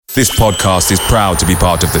This podcast is proud to be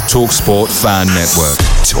part of the TalkSport Fan Network.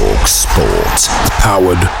 TalkSport.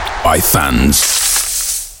 Powered by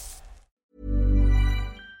fans.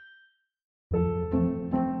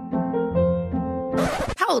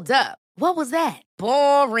 Hold up. What was that?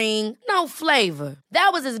 Boring. No flavor. That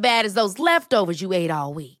was as bad as those leftovers you ate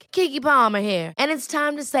all week. Keke Palmer here. And it's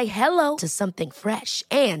time to say hello to something fresh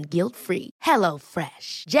and guilt-free. Hello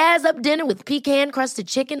Fresh. Jazz up dinner with pecan-crusted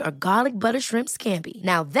chicken or garlic butter shrimp scampi.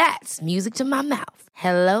 Now that's music to my mouth.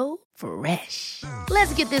 Hello Fresh.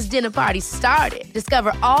 Let's get this dinner party started.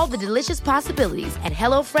 Discover all the delicious possibilities at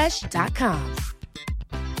hellofresh.com.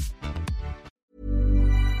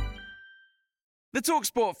 The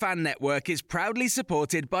TalkSport Fan Network is proudly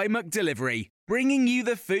supported by McDelivery, bringing you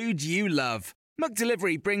the food you love.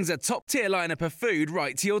 McDelivery brings a top-tier lineup of food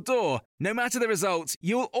right to your door. No matter the result,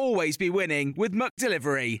 you'll always be winning with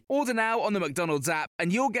McDelivery. Order now on the McDonald's app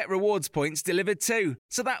and you'll get rewards points delivered too.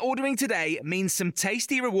 So that ordering today means some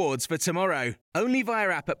tasty rewards for tomorrow. Only via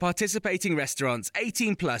app at participating restaurants.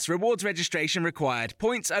 18 plus. Rewards registration required.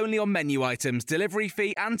 Points only on menu items. Delivery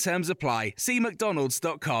fee and terms apply. See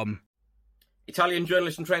mcdonalds.com. Italian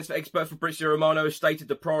journalist and transfer expert Fabrizio Romano has stated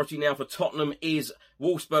the priority now for Tottenham is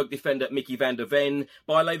Wolfsburg defender Mickey van der Ven.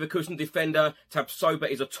 Bayer Leverkusen defender Tapsoba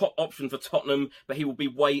is a top option for Tottenham, but he will be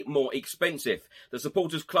way more expensive. The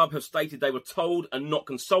supporters club have stated they were told and not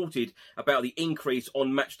consulted about the increase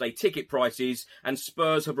on matchday ticket prices, and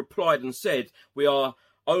Spurs have replied and said, "We are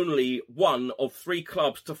only one of 3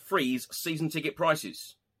 clubs to freeze season ticket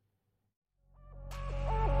prices."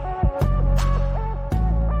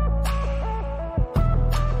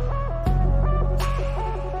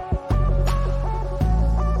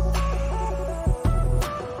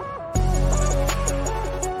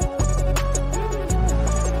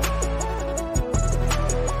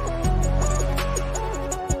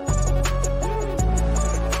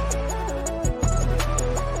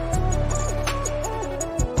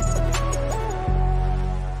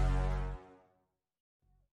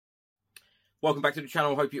 Welcome back to the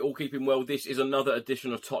channel. Hope you're all keeping well. This is another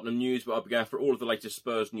edition of Tottenham News, where I'll be going through all of the latest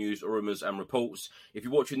Spurs news, rumours and reports. If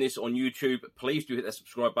you're watching this on YouTube, please do hit that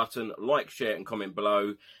subscribe button, like, share and comment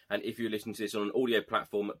below. And if you're listening to this on an audio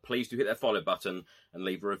platform, please do hit that follow button and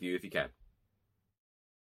leave a review if you can.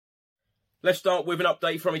 Let's start with an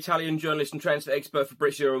update from Italian journalist and transfer expert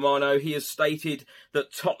Fabrizio Romano. He has stated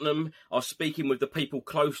that Tottenham are speaking with the people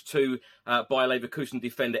close to Bayer Leverkusen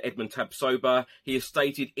defender Edmund Tapsoba. He has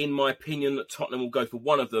stated, "In my opinion, that Tottenham will go for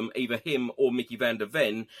one of them, either him or Mickey van der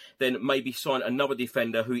Ven, then maybe sign another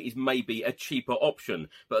defender who is maybe a cheaper option.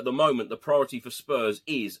 But at the moment, the priority for Spurs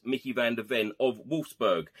is Mickey van der Ven of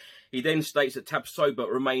Wolfsburg." He then states that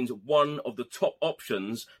Tapsoba remains one of the top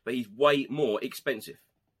options, but he's way more expensive.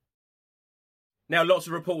 Now, lots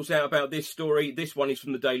of reports out about this story. This one is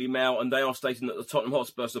from the Daily Mail, and they are stating that the Tottenham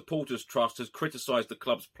Hotspur Supporters Trust has criticised the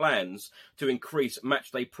club's plans to increase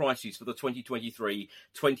matchday prices for the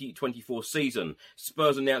 2023-2024 season.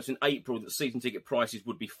 Spurs announced in April that season ticket prices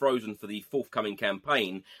would be frozen for the forthcoming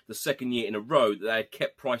campaign, the second year in a row that they had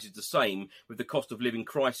kept prices the same, with the cost of living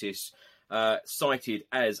crisis cited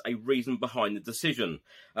as a reason behind the decision.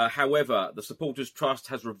 However, the Supporters Trust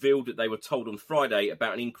has revealed that they were told on Friday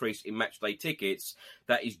about an increase in matchday tickets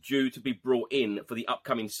that is due to be brought in for the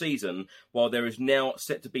upcoming season, while there is now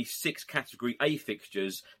set to be 6 Category A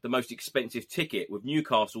fixtures, the most expensive ticket, with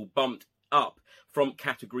Newcastle bumped up from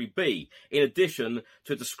Category B. In addition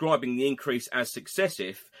to describing the increase as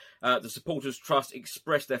successive, the Supporters Trust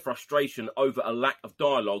expressed their frustration over a lack of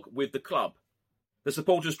dialogue with the club. The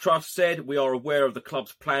Supporters Trust said, "We are aware of the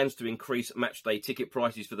club's plans to increase matchday ticket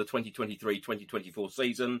prices for the 2023-2024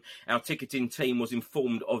 season. Our ticketing team was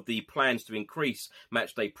informed of the plans to increase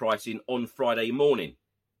matchday pricing on Friday morning.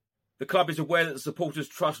 The club is aware that the Supporters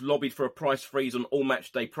Trust lobbied for a price freeze on all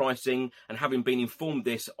matchday pricing, and having been informed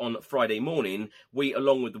this on Friday morning, we,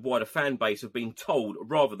 along with the wider fan base, have been told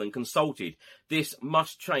rather than consulted. This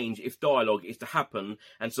must change if dialogue is to happen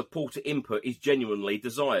and supporter input is genuinely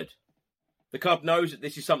desired." The club knows that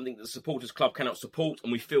this is something that the Supporters Club cannot support,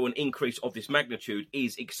 and we feel an increase of this magnitude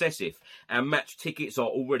is excessive. Our match tickets are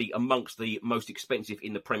already amongst the most expensive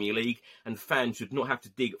in the Premier League, and fans should not have to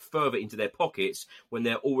dig further into their pockets when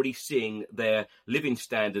they're already seeing their living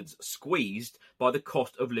standards squeezed by the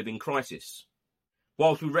cost of living crisis.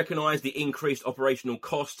 Whilst we recognise the increased operational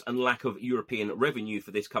costs and lack of European revenue for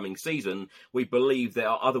this coming season, we believe there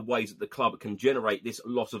are other ways that the club can generate this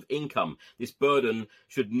loss of income. This burden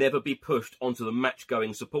should never be pushed onto the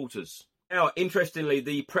match-going supporters. Now, interestingly,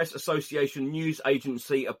 the Press Association news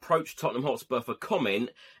agency approached Tottenham Hotspur for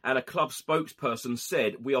comment, and a club spokesperson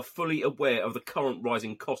said, "We are fully aware of the current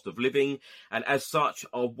rising cost of living, and as such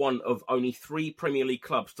are one of only 3 Premier League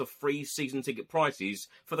clubs to freeze season ticket prices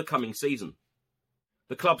for the coming season."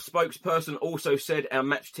 The club spokesperson also said our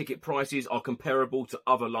match ticket prices are comparable to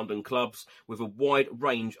other London clubs, with a wide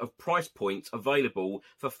range of price points available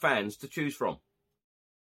for fans to choose from.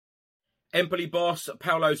 Empoli boss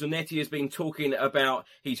Paolo Zanetti has been talking about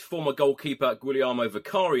his former goalkeeper Guglielmo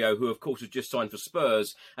Vicario, who of course has just signed for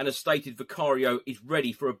Spurs, and has stated Vicario is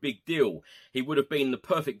ready for a big deal. He would have been the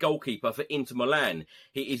perfect goalkeeper for Inter Milan.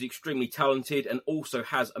 He is extremely talented and also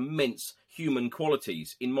has immense human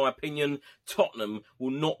qualities. In my opinion, Tottenham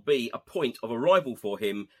will not be a point of arrival for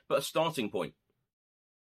him, but a starting point.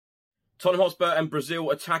 Tottenham Hotspur and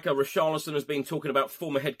Brazil attacker Richarlison has been talking about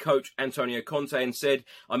former head coach Antonio Conte and said,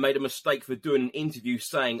 "I made a mistake for doing an interview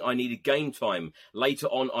saying I needed game time. Later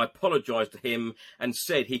on, I apologised to him and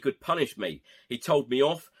said he could punish me. He told me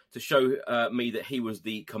off to show me that he was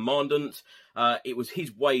the commandant. It was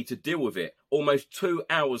his way to deal with it. Almost 2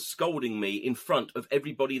 hours scolding me in front of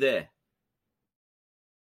everybody there."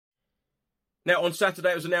 Now, on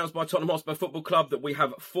Saturday, it was announced by Tottenham Hotspur Football Club that we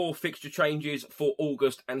have 4 fixture changes for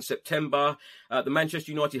August and September. The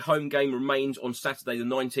Manchester United home game remains on Saturday, the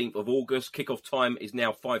 19th of August. Kick-off time is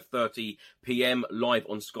now 5:30 p.m, live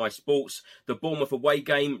on Sky Sports. The Bournemouth away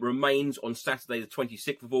game remains on Saturday, the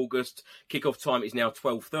 26th of August. Kick-off time is now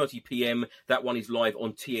 12:30 p.m. That one is live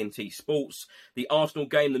on TNT Sports. The Arsenal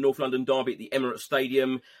game, the North London derby at the Emirates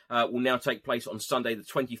Stadium, will now take place on Sunday, the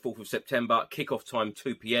 24th of September. Kick-off time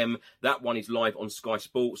 2 p.m. That one is live on Sky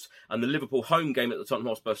Sports, and the Liverpool home game at the Tottenham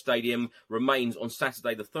Hotspur Stadium remains on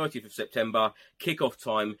Saturday the 30th of September. Kick-off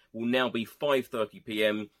time will now be 5:30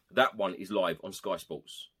 p.m. That one is live on Sky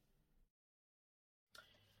Sports.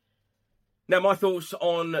 Now, my thoughts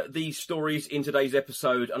on these stories in today's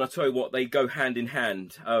episode, and I tell you what, they go hand in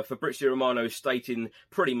hand. Fabrizio Romano is stating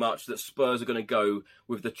pretty much that Spurs are going to go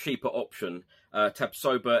with the cheaper option.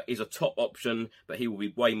 Tapsoba is a top option, but he will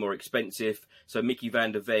be way more expensive. So Mickey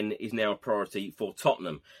van der Ven is now a priority for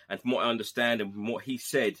Tottenham. And from what I understand and from what he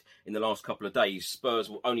said in the last couple of days, Spurs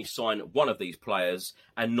will only sign one of these players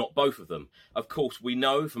and not both of them. Of course, we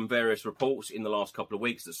know from various reports in the last couple of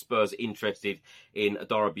weeks that Spurs are interested in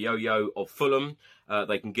Adara Bioyo of Fulham.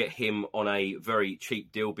 They can get him on a very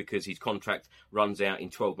cheap deal because his contract runs out in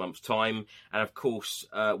 12 months' time. And of course,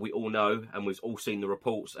 we all know, and we've all seen the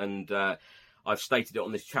reports, and I've stated it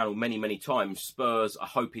on this channel many, many times, Spurs are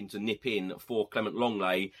hoping to nip in for Clement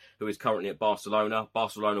Longley, who is currently at Barcelona.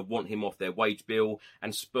 Barcelona want him off their wage bill,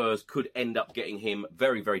 and Spurs could end up getting him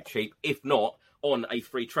very, very cheap, if not on a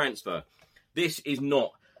free transfer. This is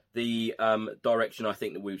not the direction I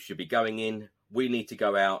think that we should be going in. We need to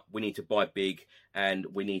go out, we need to buy big, and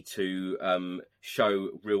we need to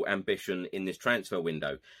show real ambition in this transfer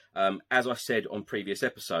window. As I said on previous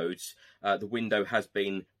episodes, the window has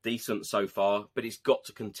been decent so far, but it's got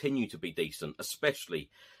to continue to be decent, especially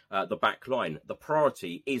the back line. The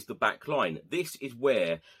priority is the back line. This is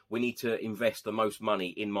where we need to invest the most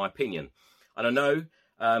money, in my opinion. And I know,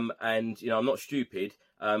 and I'm not stupid,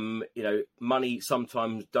 money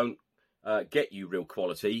sometimes don't get you real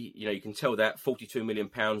quality. You can tell that. £42 million,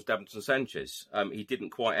 Davinson Sanchez. He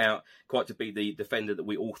didn't quite to be the defender that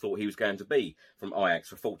we all thought he was going to be from Ajax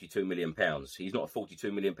for £42 million. He's not a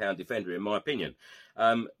 £42 million defender, in my opinion.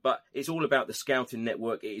 But it's all about the scouting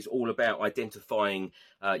network. It is all about identifying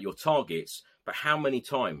your targets. But how many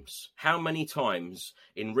times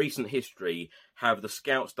in recent history have the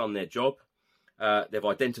scouts done their job? They've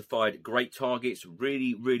identified great targets,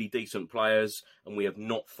 really, really decent players, and we have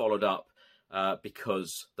not followed up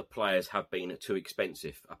because the players have been too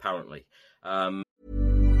expensive, apparently. Hey,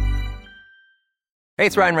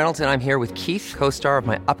 it's Ryan Reynolds, and I'm here with Keith, co-star of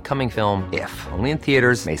my upcoming film, If, only in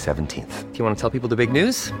theaters May 17th. Do you want to tell people the big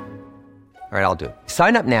news? All right, I'll do it.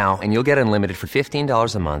 Sign up now and you'll get unlimited for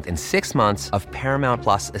 $15 a month and 6 months of Paramount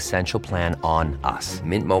Plus Essential Plan on us.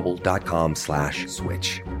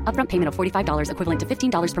 MintMobile.com/switch. Upfront payment of $45 equivalent to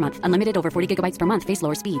 $15 per month. Unlimited over 40 gigabytes per month. Face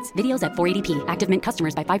lower speeds. Videos at 480p. Active Mint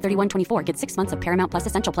customers by 531.24 get 6 months of Paramount Plus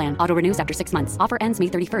Essential Plan. Auto renews after 6 months. Offer ends May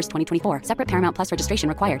 31st, 2024. Separate Paramount Plus registration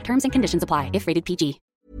required. Terms and conditions apply if rated PG.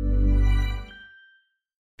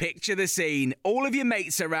 Picture the scene. All of your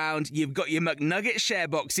mates around, you've got your McNugget share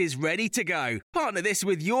boxes ready to go. Partner this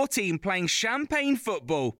with your team playing champagne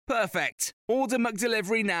football. Perfect. Order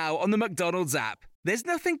McDelivery now on the McDonald's app. There's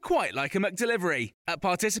nothing quite like a McDelivery. At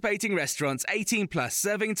participating restaurants, 18 plus,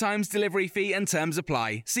 serving times, delivery fee and terms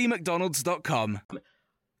apply. See mcdonalds.com.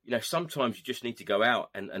 sometimes you just need to go out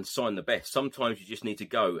and sign the best. Sometimes you just need to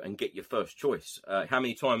go and get your first choice. How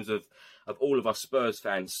many times have all of us Spurs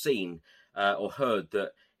fans seen or heard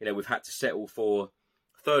that, we've had to settle for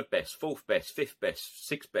third best, fourth best, fifth best,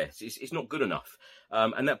 sixth best? It's not good enough.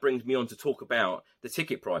 And that brings me on to talk about the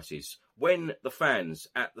ticket prices. When the fans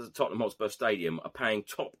at the Tottenham Hotspur Stadium are paying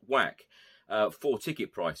top whack for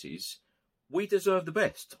ticket prices, we deserve the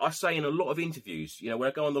best. I say in a lot of interviews, when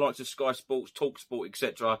I go on the likes of Sky Sports, Talk Sport,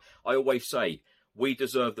 etc., I always say, we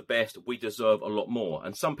deserve the best, we deserve a lot more.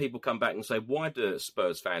 And some people come back and say, why do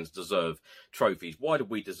Spurs fans deserve trophies? Why do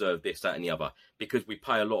we deserve this, that and the other? Because we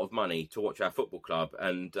pay a lot of money to watch our football club.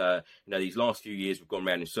 And, these last few years we've gone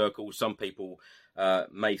round in circles. Some people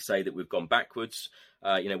may say that we've gone backwards.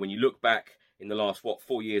 When you look back in the last,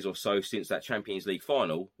 4 years or so since that Champions League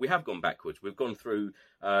final, we have gone backwards. We've gone through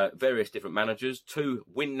various different managers, 2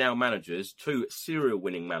 win-now managers, 2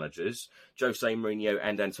 serial-winning managers, Jose Mourinho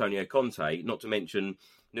and Antonio Conte, not to mention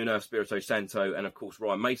Nuno Espirito Santo, and of course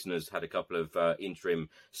Ryan Mason has had a couple of interim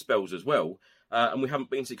spells as well, and we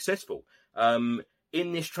haven't been successful. In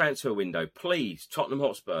this transfer window, please, Tottenham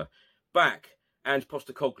Hotspur, back Ange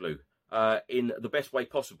Postecoglou in the best way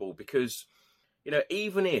possible, because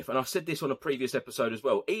even if, and I said this on a previous episode as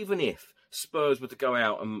well, even if Spurs were to go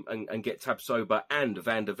out and get Tapsoba and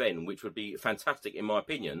Van der Ven, which would be fantastic in my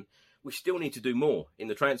opinion, we still need to do more in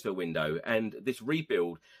the transfer window, and this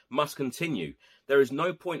rebuild must continue. There is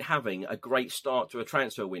no point having a great start to a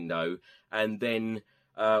transfer window and then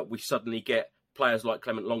we suddenly get players like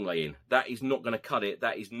Clement Longley in. That is not going to cut it.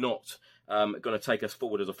 That is not going to take us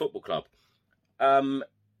forward as a football club.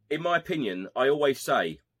 In my opinion, I always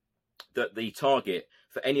say that the target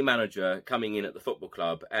for any manager coming in at the football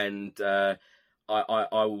club, and I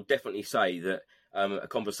will definitely say that a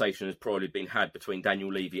conversation has probably been had between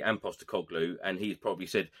Daniel Levy and Postecoglou, and he's probably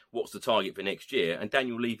said, what's the target for next year? And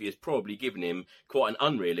Daniel Levy has probably given him quite an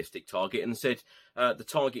unrealistic target and said the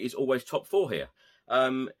target is always top 4 here.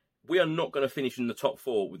 We are not going to finish in the top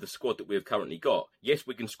 4 with the squad that we have currently got. Yes,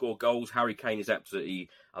 we can score goals. Harry Kane is absolutely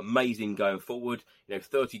amazing going forward.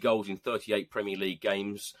 30 goals in 38 Premier League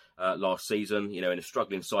games last season, in a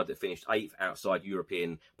struggling side that finished 8th outside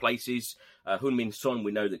European places. Heung-min Son,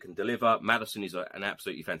 we know that can deliver. Maddison is an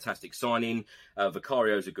absolutely fantastic signing.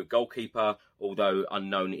 Vicario is a good goalkeeper, although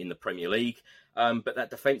unknown in the Premier League. But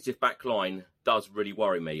that defensive back line does really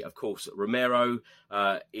worry me. Of course, Romero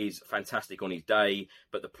is fantastic on his day,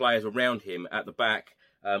 but the players around him at the back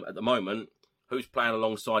at the moment, who's playing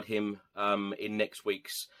alongside him in next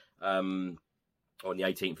week's, on the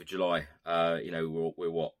 18th of July,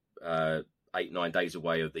 we're 8-9 days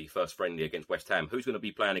away of the first friendly against West Ham. Who's going to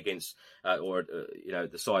be playing against, the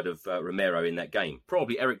side of Romero in that game?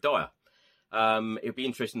 Probably Eric Dyer. It'd be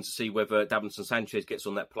interesting to see whether Davinson Sanchez gets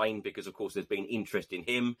on that plane, because of course there's been interest in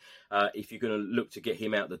him. If you're going to look to get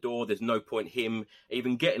him out the door, there's no point him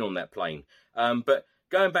even getting on that plane. But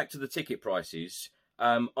going back to the ticket prices,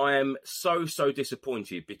 I am so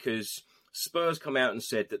disappointed, because Spurs come out and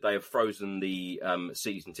said that they have frozen the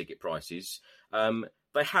season ticket prices.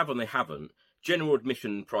 They have and they haven't. General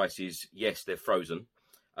admission prices, yes, they're frozen.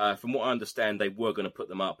 From what I understand, they were going to put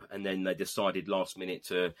them up, and then they decided last minute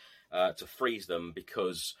to freeze them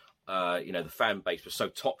because the fan base was so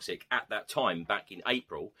toxic at that time back in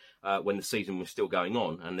April when the season was still going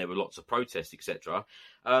on, and there were lots of protests, etc.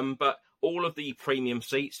 But all of the premium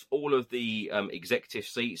seats, all of the executive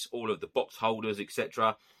seats, all of the box holders,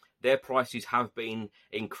 etc., their prices have been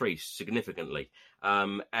increased significantly,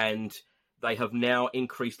 and they have now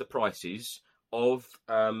increased the prices of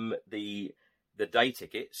the day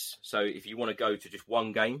tickets. So if you want to go to just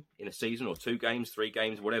one game in a season, or 2 games, 3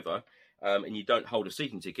 games, whatever, and you don't hold a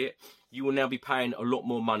season ticket, you will now be paying a lot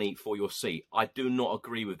more money for your seat. I do not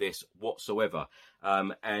agree with this whatsoever.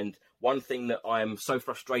 And one thing that I am so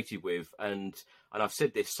frustrated with, and I've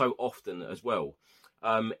said this so often as well,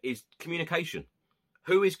 is communication.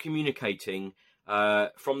 Who is communicating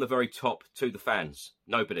from the very top to the fans?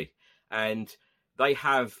 Nobody. And they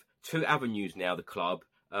have 2 avenues now, the club,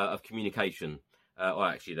 of communication. Or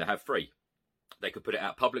actually, they have 3. They could put it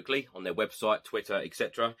out publicly on their website, Twitter,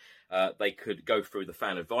 etc. They could go through the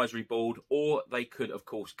fan advisory board, or they could, of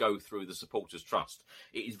course, go through the supporters trust.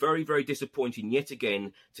 It is very, very disappointing yet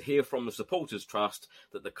again to hear from the supporters trust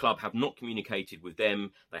that the club have not communicated with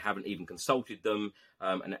them. They haven't even consulted them.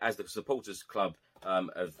 And as the supporters club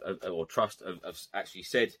or trust have actually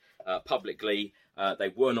said publicly,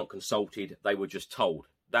 they were not consulted. They were just told.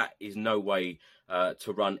 That is no way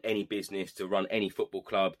to run any business, to run any football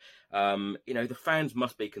club. The fans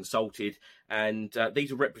must be consulted, and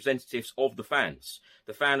these are representatives of the fans.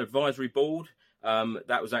 The fan advisory board,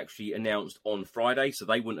 That was actually announced on Friday, so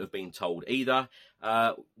they wouldn't have been told either.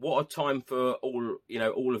 What a time for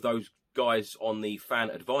all of those guys on the fan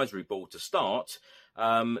advisory board to start.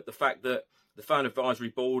 The fact that the fan advisory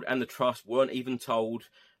board and the trust weren't even told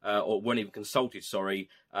or weren't even consulted,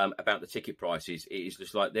 about the ticket prices. It is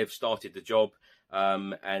just like they've started the job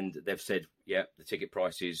and they've said, yeah, the ticket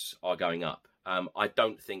prices are going up. I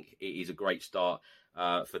don't think it is a great start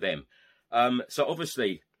for them. So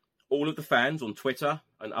obviously, all of the fans on Twitter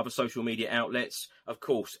and other social media outlets, of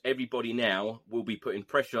course, everybody now will be putting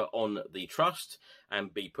pressure on the trust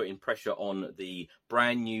and be putting pressure on the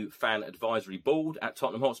brand new fan advisory board at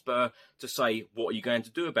Tottenham Hotspur to say, what are you going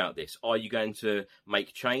to do about this? Are you going to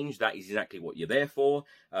make change? That is exactly what you're there for,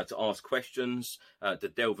 to ask questions, to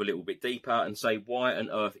delve a little bit deeper and say, why on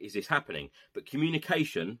earth is this happening? But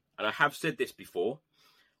communication, and I have said this before,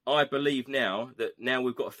 I believe now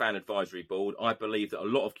we've got a fan advisory board, I believe that a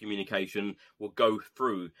lot of communication will go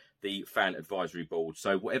through the fan advisory board.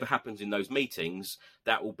 So whatever happens in those meetings,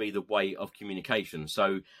 that will be the way of communication.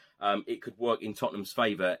 So it could work in Tottenham's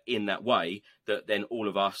favour in that way, that then all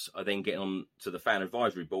of us are then getting on to the fan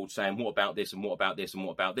advisory board saying, what about this and what about this and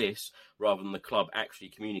what about this, rather than the club actually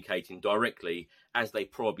communicating directly, as they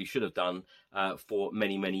probably should have done for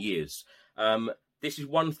many, many years. This is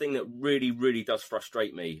one thing that really, really does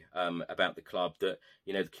frustrate me about the club, that,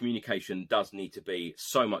 the communication does need to be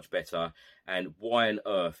so much better. And why on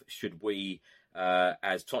earth should we,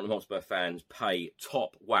 as Tottenham Hotspur fans, pay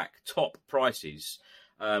top prices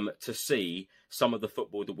to see some of the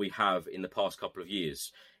football that we have in the past couple of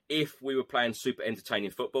years? If we were playing super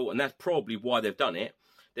entertaining football, and that's probably why they've done it,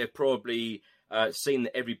 they've probably seen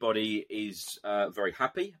that everybody is very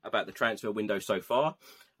happy about the transfer window so far.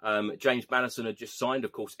 James Maddison had just signed.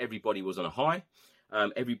 Of course, everybody was on a high.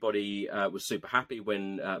 Everybody was super happy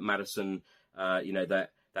when Maddison, that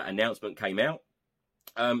announcement came out.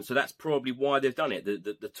 So that's probably why they've done it.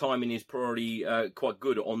 The timing is probably quite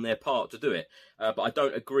good on their part to do it. But I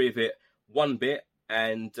don't agree with it one bit.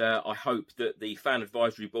 And I hope that the fan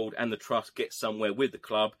advisory board and the trust get somewhere with the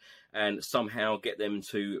club and somehow get them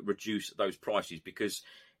to reduce those prices. Because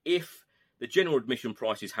if the general admission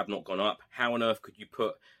prices have not gone up, how on earth could you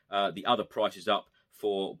put the other prices up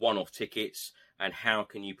for one-off tickets? And how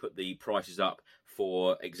can you put the prices up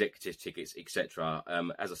for executive tickets, etc.?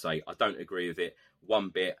 As I say, I don't agree with it one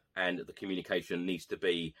bit, and the communication needs to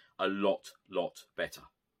be a lot better.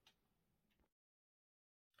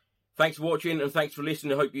 Thanks for watching and thanks for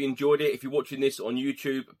listening. I hope you enjoyed it. If you're watching this on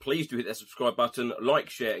YouTube, please do hit that subscribe button, like,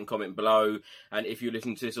 share and comment below. And if you're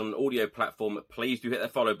listening to this on an audio platform, please do hit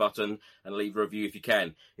that follow button and leave a review if you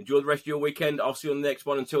can. Enjoy the rest of your weekend. I'll see you on the next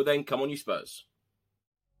one. Until then, come on you Spurs.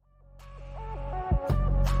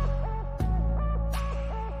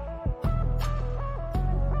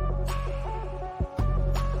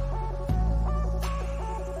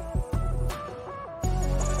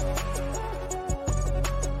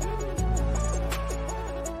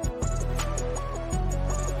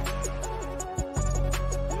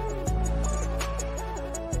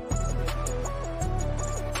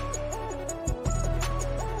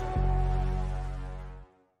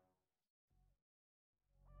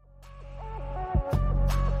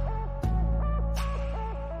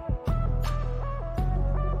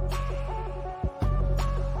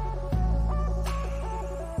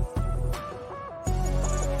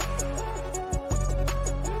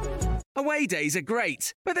 Away days are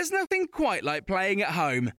great, but there's nothing quite like playing at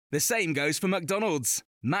home. The same goes for McDonald's.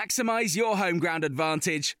 Maximise your home ground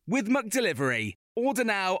advantage with McDelivery. Order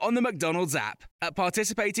now on the McDonald's app. At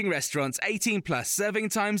participating restaurants, 18 plus, serving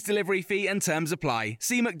times, delivery fee and terms apply.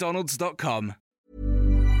 See mcdonalds.com.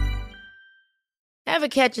 Ever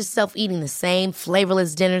catch yourself eating the same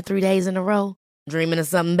flavorless dinner 3 days in a row? Dreaming of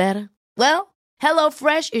something better? Well,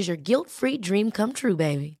 HelloFresh is your guilt-free dream come true,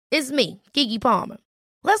 baby. It's me, Keke Palmer.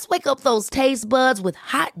 Let's wake up those taste buds with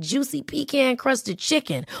hot, juicy pecan-crusted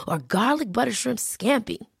chicken or garlic butter shrimp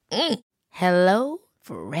scampi. Hello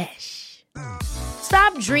Fresh.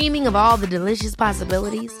 Stop dreaming of all the delicious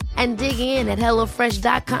possibilities and dig in at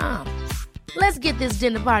HelloFresh.com. Let's get this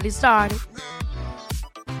dinner party started.